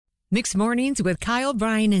Mixed Mornings with Kyle,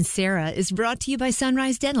 Brian, and Sarah is brought to you by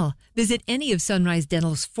Sunrise Dental. Visit any of Sunrise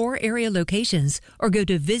Dental's 4 area locations or go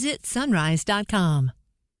to visitsunrise.com.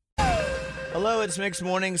 Hello, it's Mixed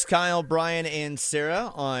Mornings. Kyle, Brian, and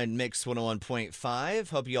Sarah on Mix 101.5.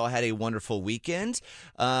 Hope you all had a wonderful weekend.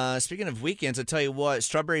 Speaking of weekends, I tell you what,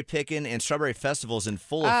 Strawberry Pickin' and Strawberry Festival's in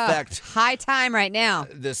full effect. High time right now.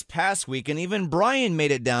 This past weekend, even Brian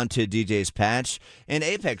made it down to DJ's Patch and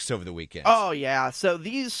Apex over the weekend. Oh, yeah. So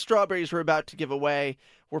these strawberries we're about to give away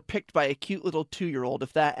were picked by a cute little 2-year-old,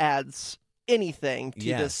 if that adds anything to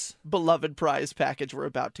this beloved prize package we're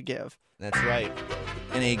about to give. That's right.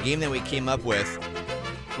 In a game that we came up with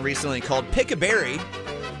recently called Pick a Berry.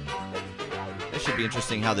 This should be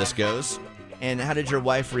interesting how this goes. And how did your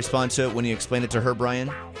wife respond to it when you explained it to her,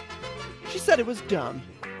 Brian? She said it was dumb.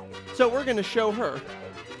 So we're going to show her.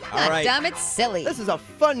 All right. Not dumb, it's silly. This is a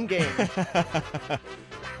fun game.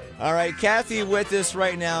 All right, Kathy with us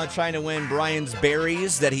right now trying to win Brian's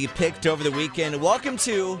berries that he picked over the weekend. Welcome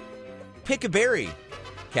to Pick a Berry,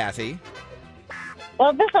 Kathy.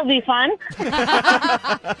 Well, this will be fun.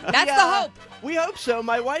 That's the hope. We hope so.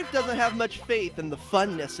 My wife doesn't have much faith in the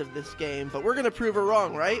funness of this game, but we're going to prove her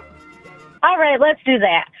wrong, right? All right, let's do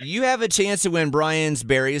that. You have a chance to win Brian's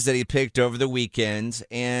berries that he picked over the weekend,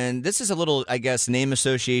 and this is a little, I guess, name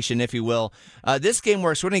association, if you will. This game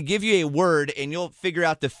works. We're going to give you a word, and you'll figure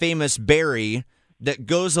out the famous berry that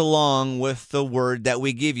goes along with the word that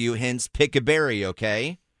we give you, hence pick a berry,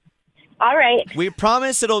 okay? All right. We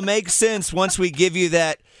promise it'll make sense once we give you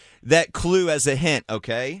that clue as a hint,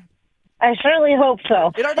 okay? I surely hope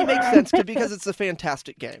so. It already makes sense because it's a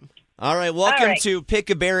fantastic game. All right, welcome to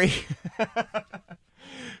Pick a Berry.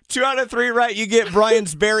 2 out of 3 right, you get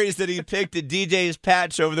Brian's berries that he picked at DJ's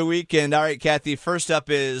Patch over the weekend. All right, Kathy, first up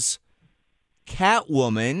is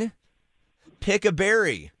Catwoman. Pick a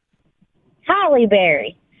berry. Halle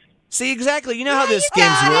Berry. See, exactly. You know how this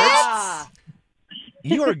game works.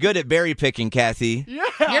 You are good at berry picking, Kathy. Yeah.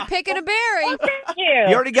 You're picking a berry. Well, thank you.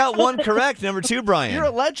 You already got one correct. Number 2, Brian. You're a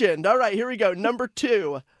legend. All right, here we go. Number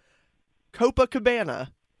 2, Copacabana.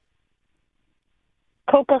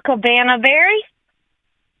 Copacabana Berry?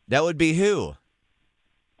 That would be who?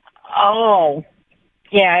 Oh,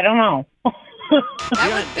 yeah, I don't know.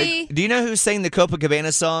 That would be Do you know who sang the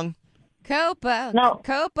Copacabana song? No.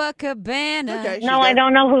 Copacabana. Okay. No, I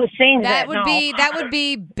don't know who sings That it. would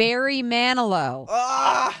be Barry Manilow.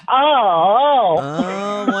 Oh.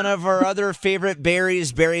 Oh, one of our other favorite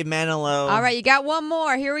berries, Barry Manilow. All right, you got one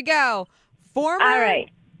more. Here we go. All right.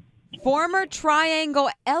 Former Triangle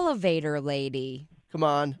Elevator Lady. Come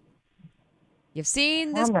on. You've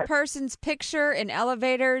seen this person's picture in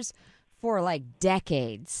elevators for like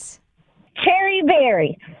decades. Cherry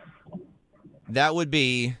Berry. That would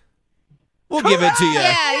be... We'll give it to you.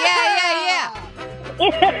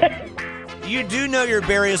 Yeah. You do know your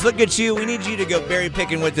berries. Look at you. We need you to go berry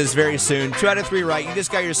picking with us very soon. 2 out of 3 right. You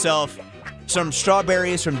just got yourself some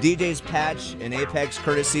strawberries from DJ's Patch and Apex,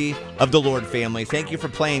 courtesy of the Lord family. Thank you for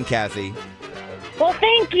playing, Kathy. Well,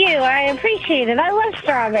 thank you. I appreciate it. I love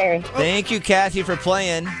strawberry. Thank you, Kathy, for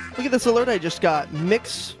playing. Look at this alert I just got.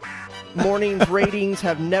 Mix Mornings ratings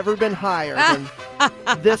have never been higher than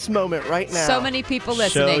this moment right now. So many people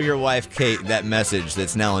listening. Show your wife, Kate, that message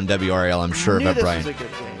that's now on WRL, I'm sure, about Brian. This was a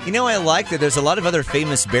good game. You know, I like that there's a lot of other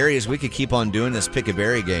famous berries. We could keep on doing this pick a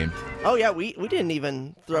berry game. Oh, yeah, we didn't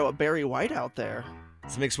even throw a Barry White out there.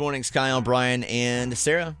 It's Mixed Mornings, Kyle, Brian, and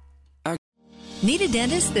Sarah. Need a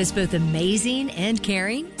dentist that's both amazing and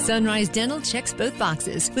caring? Sunrise Dental checks both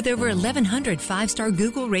boxes with over 1,100 5-star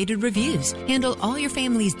Google-rated reviews. Handle all your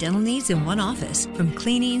family's dental needs in one office, from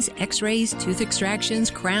cleanings, x-rays, tooth extractions,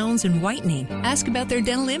 crowns, and whitening. Ask about their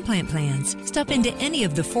dental implant plans. Stop into any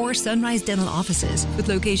of the 4 Sunrise Dental offices with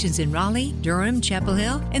locations in Raleigh, Durham, Chapel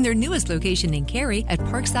Hill, and their newest location in Cary at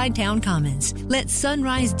Parkside Town Commons. Let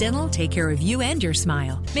Sunrise Dental take care of you and your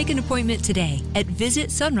smile. Make an appointment today at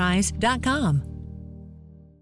visitsunrise.com.